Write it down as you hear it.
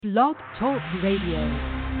Blog Talk Radio.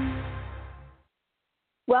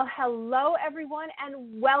 Well, hello, everyone,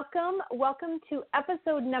 and welcome. Welcome to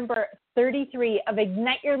episode number 33 of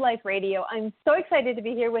Ignite Your Life Radio. I'm so excited to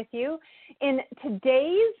be here with you. In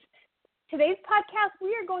today's podcast,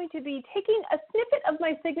 we are going to be taking a snippet of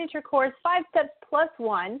my signature course, 5 Steps Plus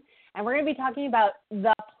One, and we're going to be talking about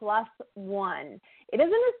the plus one. It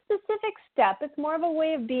isn't a specific step. It's more of a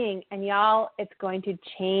way of being, and y'all, it's going to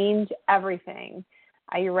change everything.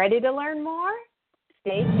 Are you ready to learn more?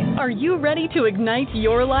 Stay tuned. Are you ready to ignite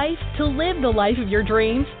your life, to live the life of your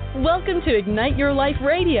dreams? Welcome to Ignite Your Life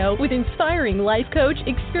Radio with inspiring life coach,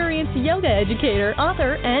 experienced yoga educator,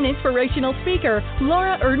 author, and inspirational speaker,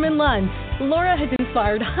 Laura Erdman-Luntz. Laura has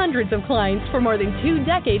inspired hundreds of clients for more than 2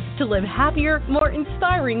 decades to live happier, more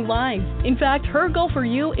inspiring lives. In fact, her goal for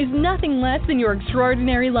you is nothing less than your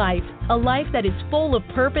extraordinary life, a life that is full of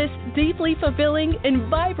purpose, deeply fulfilling, and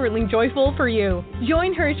vibrantly joyful for you.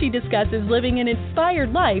 Join her as she discusses living an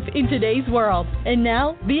inspired life in today's world. And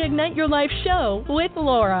now, the Ignite Your Life show with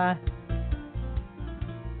Laura.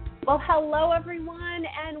 Well, hello, everyone,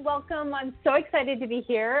 and welcome. I'm so excited to be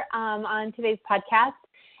here on today's podcast.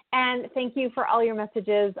 And thank you for all your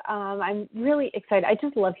messages. I'm really excited. I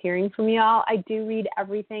just love hearing from y'all. I do read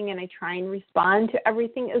everything, and I try and respond to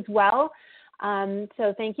everything as well.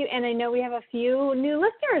 So thank you. And I know we have a few new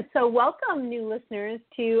listeners. So welcome, new listeners,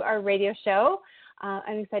 to our radio show.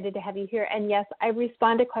 I'm excited to have you here. And yes, I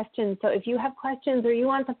respond to questions. So if you have questions or you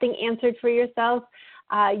want something answered for yourself,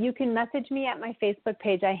 you can message me at my Facebook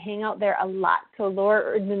page. I hang out there a lot. So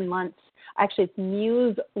Laura Erdman-Luntz. Actually, it's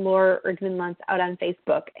Muse Laura Erdman-Luntz out on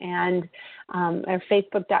Facebook, and or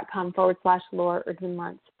facebook.com/Laura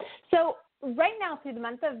Erdman-Luntz. So right now, through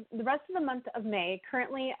the rest of the month of May,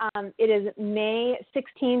 currently it is May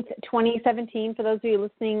 16th, 2017. For those of you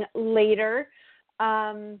listening later,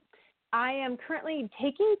 I am currently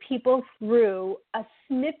taking people through a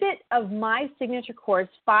snippet of my signature course,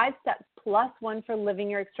 5 Steps Plus One for Living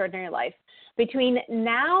Your Extraordinary Life. Between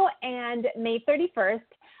now and May 31st,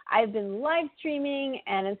 I've been live streaming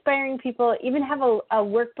and inspiring people, even have a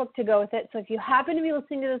workbook to go with it. So if you happen to be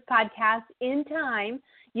listening to this podcast in time,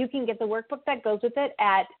 you can get the workbook that goes with it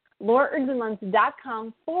at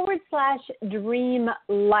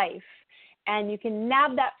lauraerdmanluntz.com/dreamlife. And you can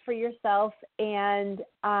nab that for yourself. And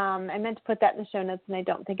I meant to put that in the show notes, and I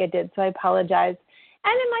don't think I did, so I apologize.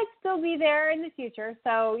 And it might still be there in the future.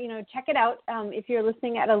 So, check it out if you're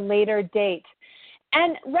listening at a later date.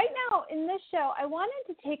 And right now in this show, I wanted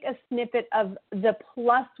to take a snippet of the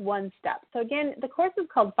plus one step. So again, the course is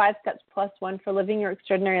called 5 Steps Plus One for Living Your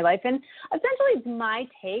Extraordinary Life. And essentially it's my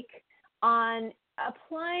take on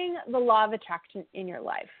applying the law of attraction in your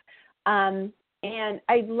life. And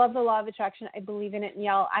I love the law of attraction. I believe in it. And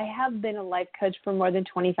y'all, I have been a life coach for more than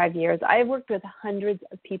 25 years. I have worked with hundreds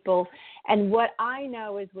of people. And what I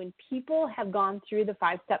know is when people have gone through the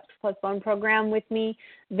 5 Steps Plus One program with me,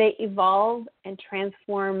 they evolve and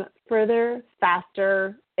transform further,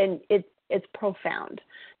 faster, and it's profound.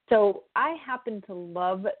 So I happen to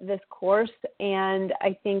love this course, and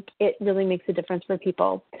I think it really makes a difference for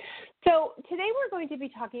people. So today we're going to be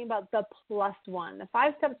talking about the plus one, the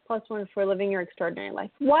 5 Steps Plus One for Living Your Extraordinary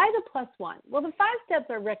Life. Why the plus one? Well, the 5 steps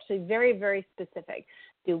are actually very, very specific.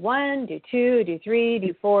 Do 1, do 2, do 3,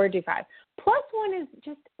 do 4, do 5. Plus one is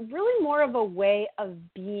just really more of a way of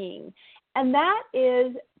being, and that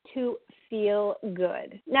is to feel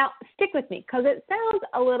good. Now, stick with me because it sounds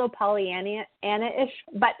a little Pollyanna-ish,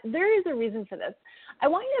 but there is a reason for this. I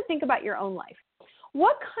want you to think about your own life.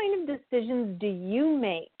 What kind of decisions do you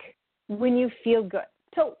make when you feel good?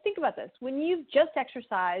 So think about this. When you've just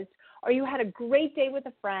exercised, or you had a great day with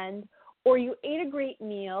a friend, or you ate a great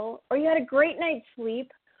meal, or you had a great night's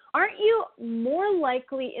sleep, aren't you more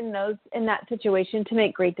likely in that situation to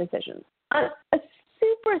make great decisions? On a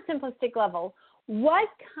super simplistic level, what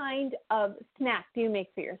kind of snack do you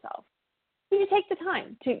make for yourself? You take the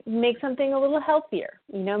time to make something a little healthier.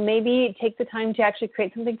 Maybe take the time to actually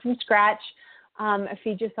create something from scratch,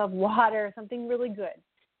 feed yourself water, something really good.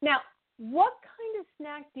 Now, what kind of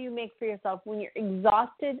snack do you make for yourself when you're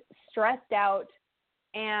exhausted, stressed out,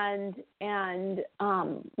 and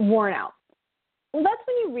worn out? Well, that's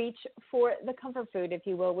when you reach for the comfort food, if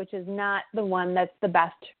you will, which is not the one that's the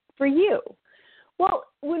best for you. Well,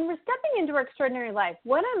 when we're stepping into our extraordinary life,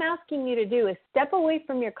 what I'm asking you to do is step away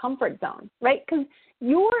from your comfort zone, right? Because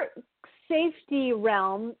your safety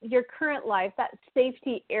realm, your current life, that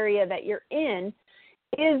safety area that you're in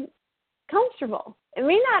is comfortable. It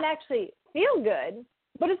may not actually feel good,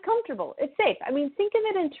 but it's comfortable. It's safe. I mean, think of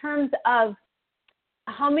it in terms of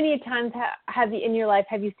how many times have you in your life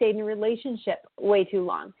have you stayed in a relationship way too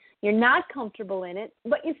long? You're not comfortable in it,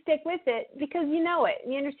 but you stick with it because you know it.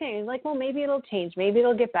 You understand. You're like, well, maybe it'll change. Maybe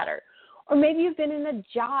it'll get better. Or maybe you've been in a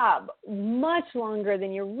job much longer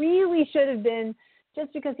than you really should have been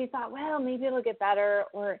just because you thought, well, maybe it'll get better.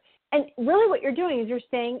 And really what you're doing is you're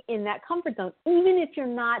staying in that comfort zone, even if you're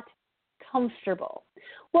not comfortable.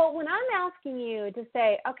 Well, when I'm asking you to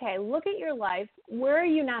say, okay, look at your life, where are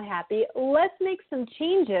you not happy? Let's make some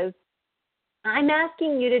changes. I'm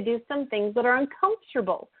asking you to do some things that are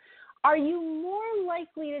uncomfortable. Are you more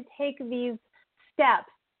likely to take these steps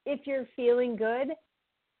if you're feeling good?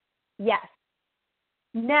 Yes.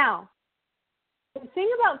 Now, the thing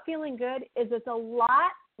about feeling good is it's a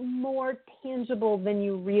lot more tangible than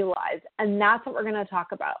you realize, and that's what we're going to talk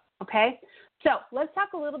about, okay? So let's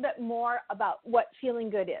talk a little bit more about what feeling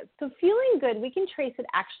good is. So feeling good, we can trace it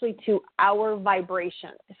actually to our vibration.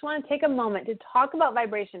 I just want to take a moment to talk about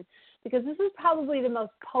vibration because this is probably the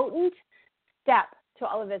most potent step to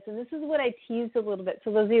all of this, and this is what I teased a little bit.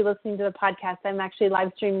 So those of you listening to the podcast, I'm actually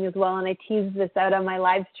live streaming as well, and I teased this out on my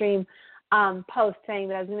live stream post saying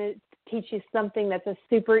that I was going to teach you something that's a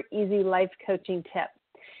super easy life coaching tip.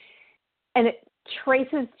 And it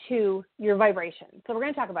traces to your vibration. So we're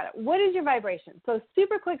going to talk about it. What is your vibration? So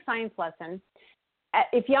super quick science lesson.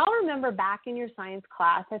 If y'all remember back in your science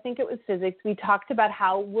class, I think it was physics, we talked about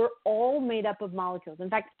how we're all made up of molecules. In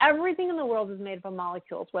fact, everything in the world is made up of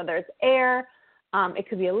molecules, whether it's air, it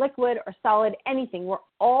could be a liquid or solid, anything. We're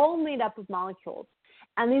all made up of molecules.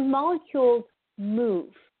 And these molecules move.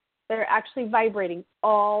 They're actually vibrating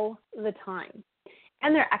all the time.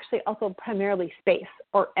 And they're actually also primarily space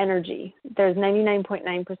or energy. There's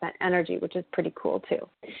 99.9% energy, which is pretty cool too.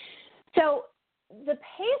 So the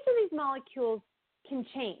pace of these molecules can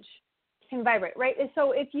change, can vibrate, right?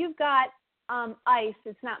 So if you've got ice,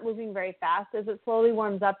 it's not moving very fast. As it slowly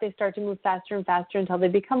warms up, they start to move faster and faster until they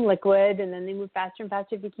become liquid, and then they move faster and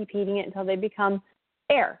faster if you keep heating it until they become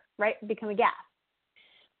air, right? Become a gas.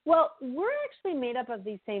 Well, we're actually made up of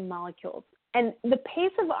these same molecules, and the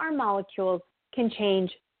pace of our molecules can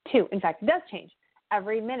change too. In fact, it does change.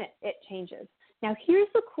 Every minute it changes. Now, here's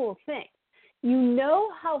the cool thing. You know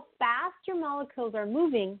how fast your molecules are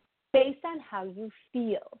moving based on how you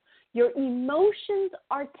feel. Your emotions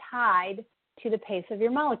are tied to the pace of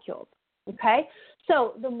your molecules, okay?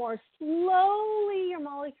 So the more slowly your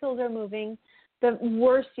molecules are moving, the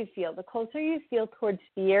worse you feel, the closer you feel towards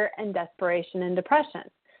fear and desperation and depression.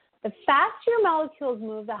 The faster your molecules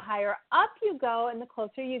move, the higher up you go and the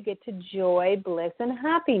closer you get to joy, bliss, and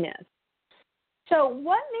happiness. So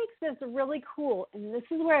what makes this really cool, and this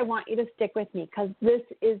is where I want you to stick with me because this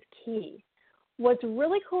is key. What's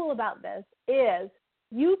really cool about this is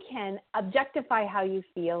you can objectify how you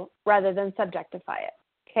feel rather than subjectify it.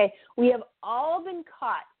 Okay, we have all been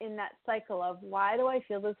caught in that cycle of why do I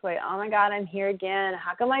feel this way? Oh my God, I'm here again.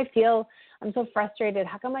 How come I'm so frustrated?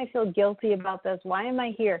 How come I feel guilty about this? Why am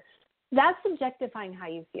I here? That's subjectifying how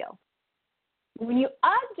you feel. When you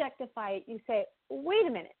objectify it, you say, wait a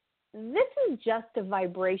minute, this is just a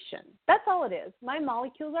vibration. That's all it is. My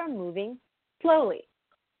molecules are moving slowly.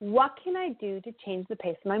 What can I do to change the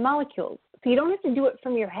pace of my molecules? So you don't have to do it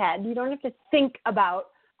from your head. You don't have to think about,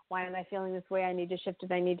 why am I feeling this way? I need to shift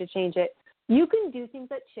it. I need to change it. You can do things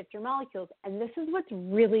that shift your molecules, and this is what's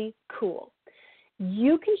really cool.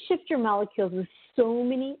 You can shift your molecules with so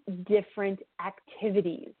many different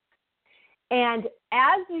activities. And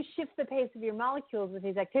as you shift the pace of your molecules with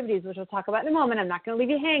these activities, which we'll talk about in a moment, I'm not going to leave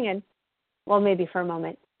you hanging, well, maybe for a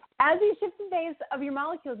moment. As you shift the pace of your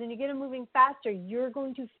molecules and you get them moving faster, you're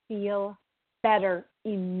going to feel better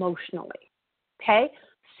emotionally, okay?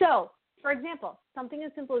 So, for example, something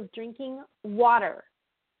as simple as drinking water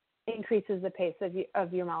increases the pace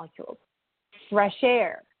of your molecules. Fresh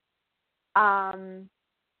air. I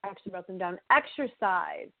actually wrote them down.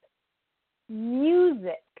 Exercise.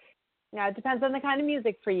 Music. Now, it depends on the kind of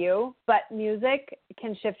music for you, but music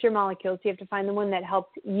can shift your molecules. You have to find the one that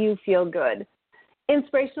helps you feel good.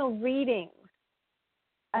 Inspirational reading.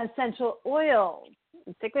 Essential oils.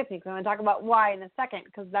 And stick with me because I'm going to talk about why in a second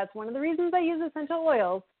because that's one of the reasons I use essential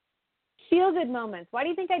oils. Feel-good moments. Why do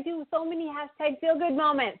you think I do so many hashtag feel-good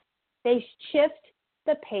moments? They shift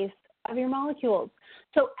the pace of your molecules.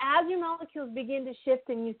 So as your molecules begin to shift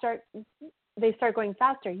and they start going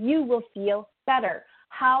faster, you will feel better.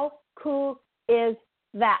 How cool is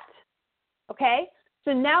that? Okay?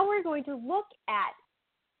 So now we're going to look at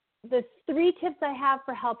the 3 tips I have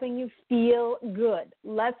for helping you feel good.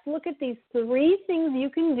 Let's look at these 3 things you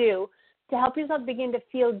can do to help yourself begin to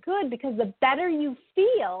feel good because the better you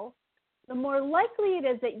feel, the more likely it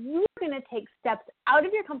is that you're going to take steps out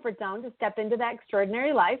of your comfort zone to step into that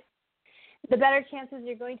extraordinary life. the better chances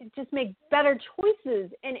you're going to just make better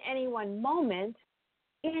choices in any one moment,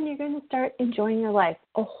 and you're going to start enjoying your life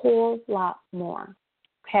a whole lot more,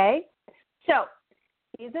 okay? So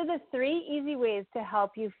these are the 3 easy ways to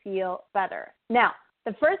help you feel better. Now,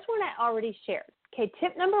 the first one I already shared. Okay,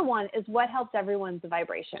 tip number 1 is what helps everyone's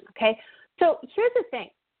vibration, okay? So here's the thing.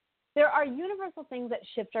 There are universal things that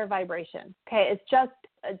shift our vibration, okay?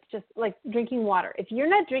 It's just like drinking water. If you're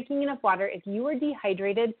not drinking enough water, if you are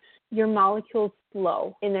dehydrated, your molecules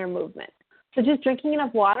slow in their movement. So just drinking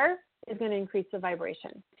enough water is going to increase the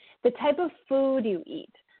vibration. The type of food you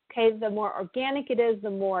eat, okay, the more organic it is, the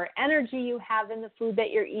more energy you have in the food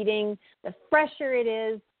that you're eating, the fresher it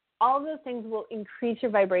is, all of those things will increase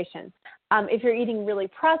your vibration. If you're eating really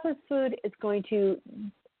processed food, it's going to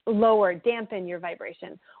dampen your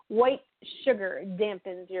vibration. White sugar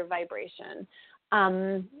dampens your vibration.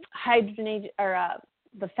 The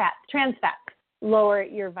trans fats lower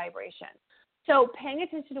your vibration. So paying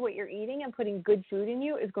attention to what you're eating and putting good food in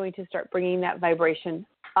you is going to start bringing that vibration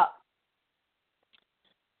up.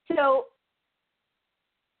 So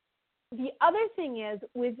the other thing is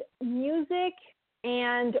with music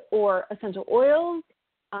and or essential oils,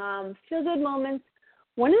 feel-good moments,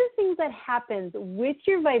 one of the things that happens with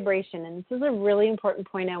your vibration, and this is a really important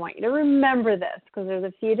point, I want you to remember this because there's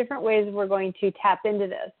a few different ways we're going to tap into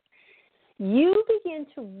this. You begin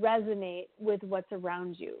to resonate with what's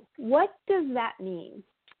around you. What does that mean?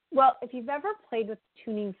 Well, if you've ever played with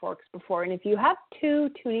tuning forks before, and if you have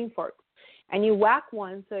 2 tuning forks and you whack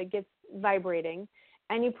one so it gets vibrating,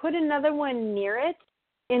 and you put another one near it,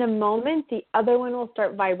 in a moment, the other one will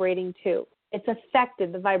start vibrating too. It's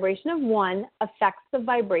affected. The vibration of one affects the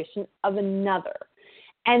vibration of another,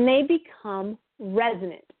 and they become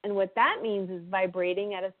resonant. And what that means is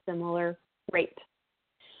vibrating at a similar rate.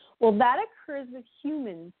 Well, that occurs with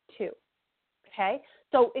humans too, okay?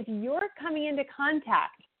 So if you're coming into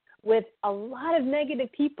contact with a lot of negative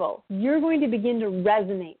people, you're going to begin to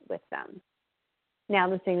resonate with them. Now,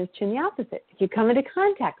 the same is true in the opposite. If you come into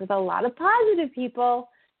contact with a lot of positive people,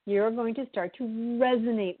 you're going to start to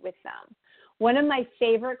resonate with them. One of my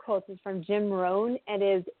favorite quotes is from Jim Rohn. It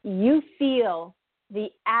is, you feel the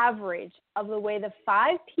average of the way the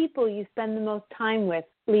 5 people you spend the most time with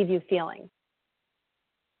leave you feeling.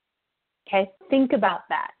 Okay, think about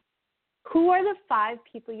that. Who are the 5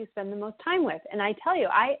 people you spend the most time with? And I tell you,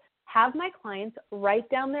 I have my clients write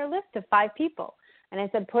down their list of 5 people. And I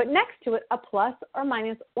said, put next to it a plus or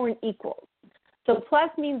minus or an equal. So plus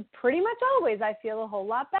means pretty much always I feel a whole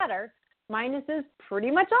lot better. Minus is pretty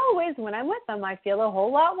much always when I'm with them I feel a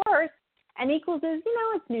whole lot worse. And equals is,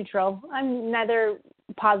 it's neutral. I'm neither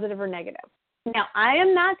positive or negative. Now, I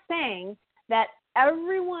am not saying that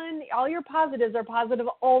all your positives are positive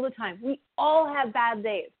all the time. We all have bad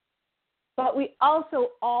days. But we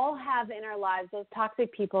also all have in our lives those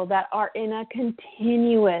toxic people that are in a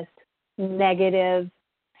continuous negative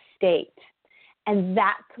state. And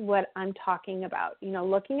that's what I'm talking about.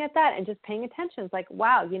 Looking at that and just paying attention. It's like,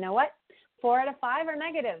 wow, you know what? 4 out of 5 are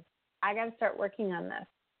negative. I got to start working on this.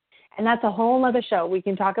 And that's a whole other show. We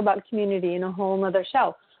can talk about community in a whole other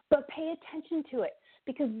show. But pay attention to it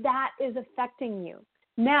because that is affecting you.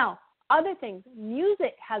 Now, other things,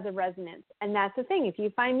 music has a resonance. And that's the thing. If you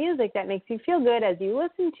find music that makes you feel good, as you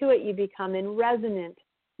listen to it, you become in resonance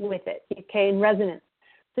with it, okay, in resonance.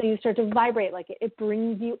 So you start to vibrate like it. It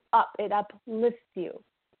brings you up. It uplifts you.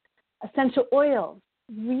 Essential oils,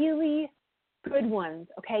 really good ones,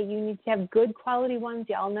 okay? You need to have good quality ones.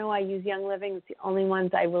 You all know I use Young Living. It's the only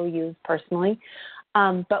ones I will use personally.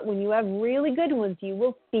 But when you have really good ones, you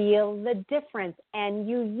will feel the difference. And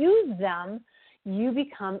you use them, you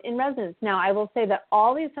become in resonance. Now, I will say that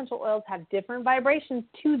all the essential oils have different vibrations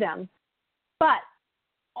to them, but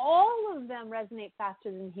all of them resonate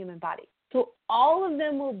faster than the human body. So all of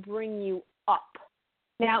them will bring you up.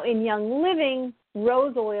 Now, in Young Living,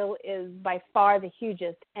 rose oil is by far the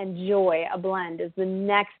hugest, and joy, a blend, is the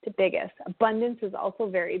next biggest. Abundance is also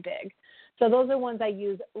very big. So those are ones I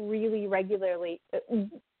use really regularly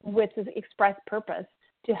with this express purpose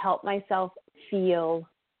to help myself feel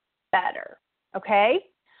better, okay?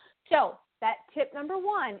 So that tip number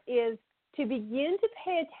 1 is to begin to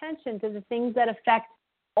pay attention to the things that affect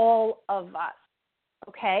all of us,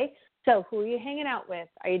 okay? So who are you hanging out with?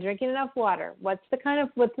 Are you drinking enough water? What's the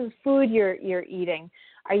food you're eating?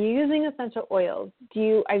 Are you using essential oils?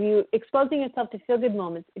 Are you exposing yourself to feel-good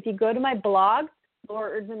moments? If you go to my blog,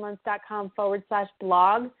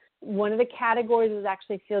 lauraerdmanluntz.com/blog, One of the categories is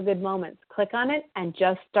actually feel-good moments. Click on it and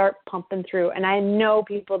just start pumping through. And I know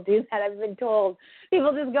people do that. I've been told.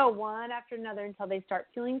 People just go one after another until they start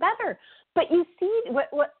feeling better. But you see,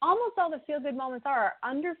 what almost all the feel-good moments are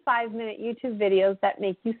under 5-minute YouTube videos that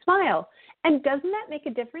make you smile. And doesn't that make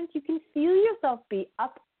a difference? You can feel yourself be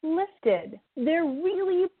uplifted. They're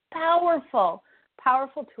really powerful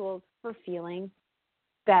tools for feeling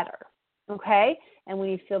better, okay? And when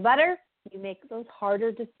you feel better, you make those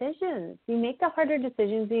harder decisions. You make the harder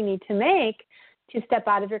decisions you need to make to step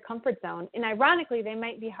out of your comfort zone. And ironically, they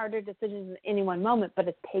might be harder decisions in any one moment, but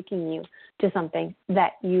it's taking you to something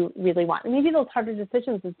that you really want. And maybe those harder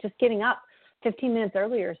decisions is just getting up 15 minutes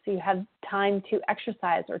earlier so you have time to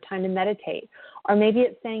exercise or time to meditate. Or maybe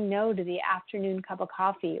it's saying no to the afternoon cup of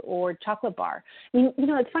coffee or chocolate bar. I mean,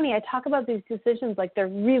 it's funny. I talk about these decisions like they're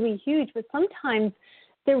really huge, but sometimes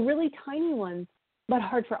they're really tiny ones, but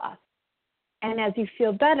hard for us. And as you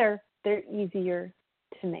feel better, they're easier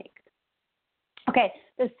to make. Okay,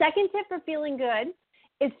 the second tip for feeling good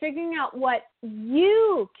is figuring out what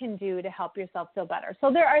you can do to help yourself feel better.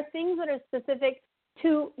 So there are things that are specific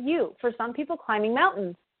to you. For some people, climbing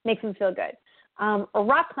mountains makes them feel good. Or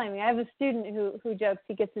rock climbing. I have a student who jokes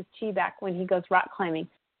he gets his chi back when he goes rock climbing.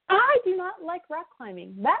 I do not like rock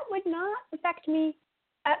climbing. That would not affect me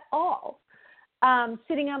at all.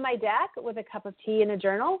 Sitting on my deck with a cup of tea and a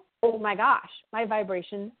journal, oh my gosh, my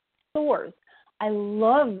vibration soars. I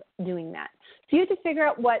love doing that. So you have to figure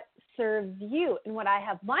out what serves you. And what I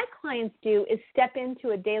have my clients do is step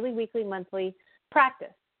into a daily, weekly, monthly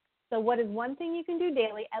practice. So what is one thing you can do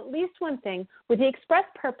daily, at least one thing, with the express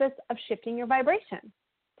purpose of shifting your vibration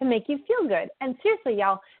to make you feel good? And seriously,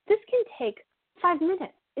 y'all, this can take 5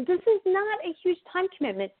 minutes. This is not a huge time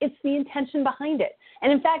commitment. It's the intention behind it.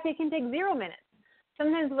 And in fact, it can take 0 minutes.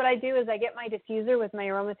 Sometimes what I do is I get my diffuser with my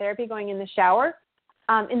aromatherapy going in the shower,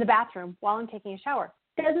 in the bathroom while I'm taking a shower.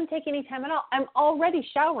 It doesn't take any time at all. I'm already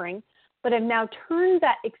showering, but I've now turned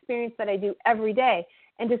that experience that I do every day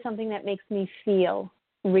into something that makes me feel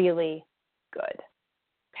really good.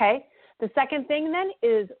 Okay? The second thing then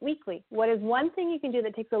is weekly. What is one thing you can do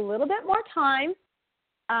that takes a little bit more time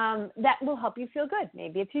that will help you feel good?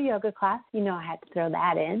 Maybe it's your yoga class. I had to throw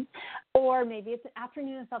that in. Or maybe it's an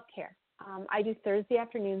afternoon of self-care. I do Thursday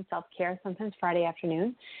afternoon self-care, sometimes Friday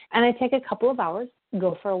afternoon, and I take a couple of hours,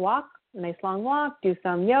 go for a walk, a nice long walk, do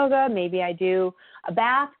some yoga, maybe I do a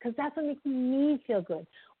bath, because that's what makes me feel good.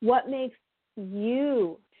 What makes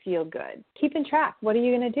you feel good? Keeping track. What are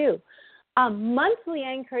you going to do? Monthly,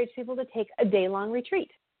 I encourage people to take a day-long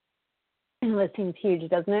retreat. And this seems huge,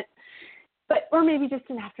 doesn't it? Or maybe just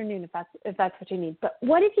an afternoon if that's what you need. But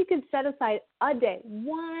what if you could set aside a day,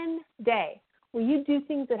 one day, where you do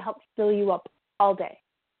things that help fill you up all day?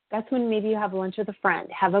 That's when maybe you have lunch with a friend,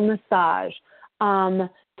 have a massage,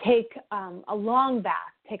 take a long bath,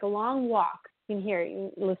 take a long walk. You can hear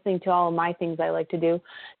listening to all of my things I like to do.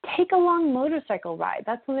 Take a long motorcycle ride.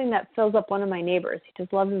 That's something that fills up one of my neighbors. He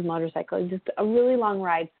just loves his motorcycle. Just a really long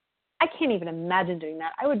ride. I can't even imagine doing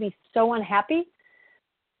that. I would be so unhappy.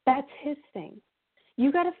 That's his thing.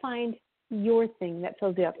 You got to find your thing that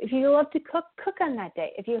fills you up. If you love to cook, cook on that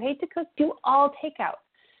day. If you hate to cook, do all takeout.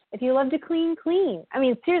 If you love to clean, clean. I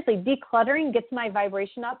mean, seriously, decluttering gets my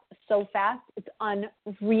vibration up so fast. It's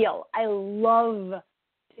unreal. I love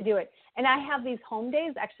to do it. And I have these home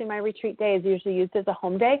days. Actually, my retreat day is usually used as a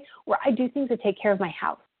home day where I do things to take care of my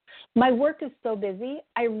house. My work is so busy,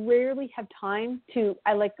 I rarely have time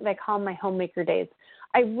I call them my homemaker days.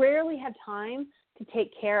 I rarely have time to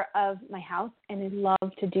take care of my house, and I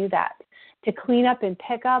love to do that, to clean up and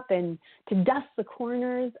pick up and to dust the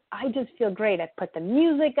corners. I just feel great. I put the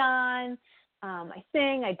music on, I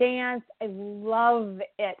sing, I dance. I love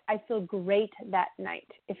it. I feel great that night.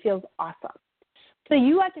 It feels awesome. So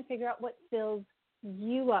you have to figure out what fills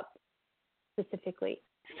you up specifically.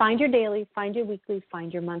 Find your daily, find your weekly,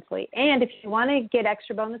 find your monthly. And if you want to get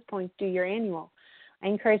extra bonus points, do your annual. I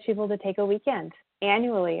encourage people to take a weekend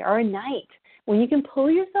annually or a night when you can pull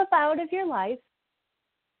yourself out of your life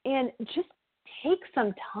and just take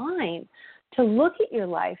some time to look at your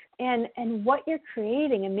life and what you're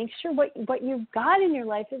creating and make sure what you've got in your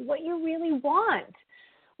life is what you really want.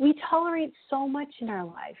 We tolerate so much in our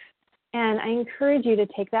life, and I encourage you to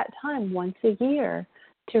take that time once a year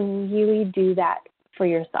to really do that for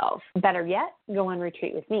yourself. Better yet, go on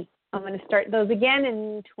retreat with me. I'm going to start those again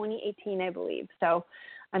in 2018, I believe, so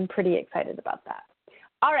I'm pretty excited about that.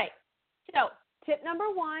 All right, so tip number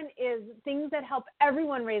 1 is things that help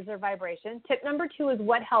everyone raise their vibration. Tip number 2 is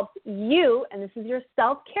what helps you, and this is your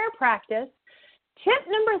self-care practice. Tip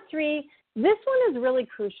number 3, this one is really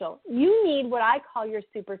crucial. You need what I call your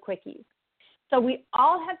super quickies. So we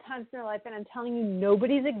all have times in our life, and I'm telling you,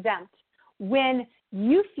 nobody's exempt, when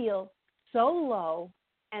you feel so low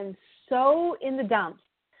and so in the dumps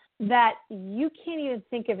that you can't even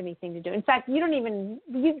think of anything to do. In fact,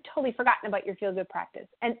 you've totally forgotten about your feel-good practice.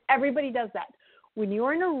 And everybody does that. When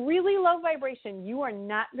you're in a really low vibration, you are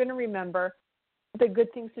not going to remember the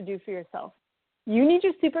good things to do for yourself. You need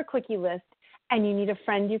your super quickie list, and you need a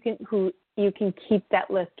friend who you can keep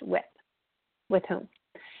that list with. With whom?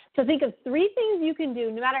 So think of 3 things you can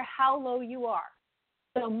do no matter how low you are.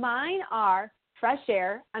 So mine are fresh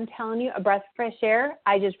air. I'm telling you, a breath of fresh air,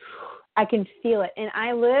 I can feel it. And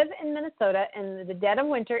I live in Minnesota, and in the dead of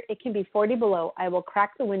winter, it can be 40 below. I will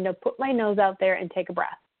crack the window, put my nose out there, and take a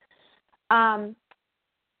breath.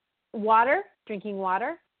 Water, drinking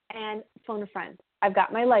water, and phone a friend. I've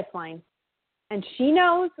got my lifeline, and she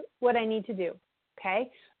knows what I need to do, okay?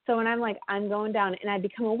 So when I'm like, I'm going down, and I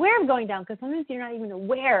become aware of going down, because sometimes you're not even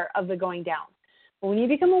aware of the going down. But when you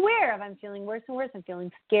become aware of, I'm feeling worse and worse, I'm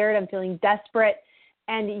feeling scared, I'm feeling desperate,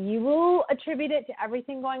 and you will attribute it to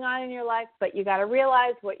everything going on in your life, but you got to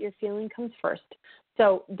realize what you're feeling comes first.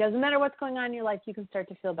 So it doesn't matter what's going on in your life, you can start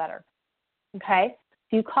to feel better, okay?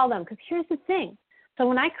 So you call them, because here's the thing. So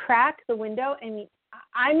when I crack the window, and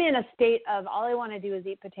I'm in a state of all I want to do is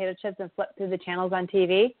eat potato chips and flip through the channels on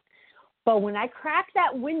TV. But when I crack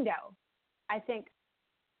that window, I think,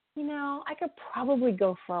 I could probably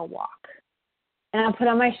go for a walk. And I'll put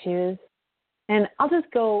on my shoes, and I'll just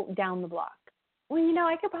go down the block. Well,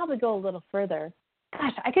 I could probably go a little further.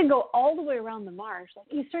 Gosh, I could go all the way around the marsh. Like,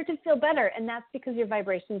 you start to feel better, and that's because your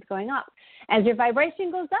vibration is going up. As your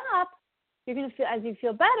vibration goes up, you're going to feel, as you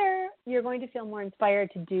feel better, you're going to feel more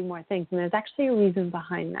inspired to do more things. And there's actually a reason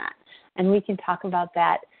behind that. And we can talk about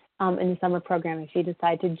that in the summer program if you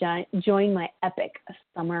decide to join my epic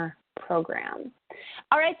summer program.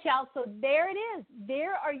 All right, y'all. So there it is.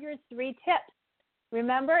 There are your 3 tips.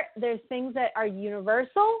 Remember, there's things that are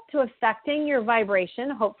universal to affecting your vibration.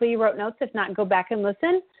 Hopefully you wrote notes. If not, go back and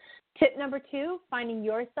listen. Tip number 2, finding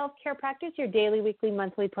your self-care practice, your daily, weekly,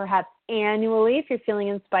 monthly, perhaps annually if you're feeling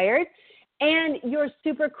inspired. And your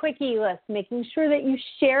super quickie list, making sure that you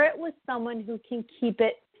share it with someone who can keep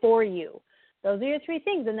it for you. Those are your 3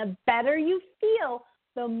 things. And the better you feel,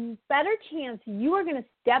 the better chance you are going to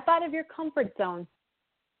step out of your comfort zone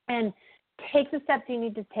and take the steps you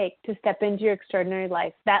need to take to step into your extraordinary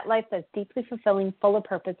life, that life that's deeply fulfilling, full of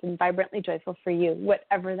purpose, and vibrantly joyful for you,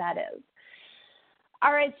 whatever that is.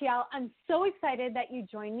 All right, y'all, I'm so excited that you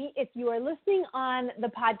joined me. If you are listening on the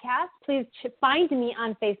podcast, please find me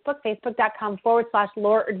on Facebook,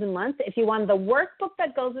 facebook.com/Laura Erdman-Luntz. If you want the workbook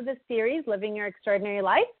that goes with this series, Living Your Extraordinary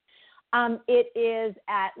Life, it is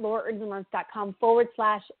at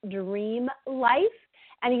lauraerdmanluntz.com/dreamlife.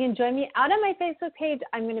 And you can join me out on my Facebook page.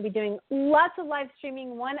 I'm going to be doing lots of live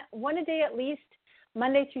streaming, one a day at least,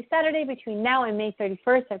 Monday through Saturday between now and May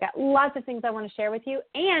 31st. I've got lots of things I want to share with you.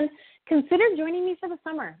 And consider joining me for the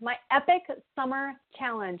summer, my epic summer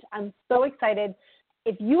challenge. I'm so excited.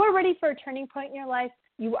 If you are ready for a turning point in your life,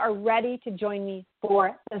 you are ready to join me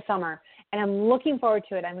for the summer. And I'm looking forward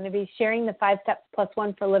to it. I'm going to be sharing the 5 steps plus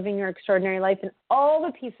 1 for living your extraordinary life and all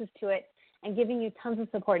the pieces to it and giving you tons of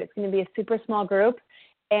support. It's going to be a super small group.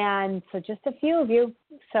 And so just a few of you.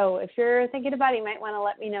 So if you're thinking about it, you might want to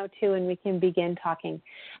let me know too, and we can begin talking.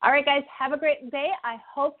 All right, guys, have a great day. I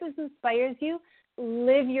hope this inspires you.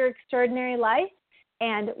 Live your extraordinary life,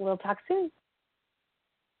 and we'll talk soon.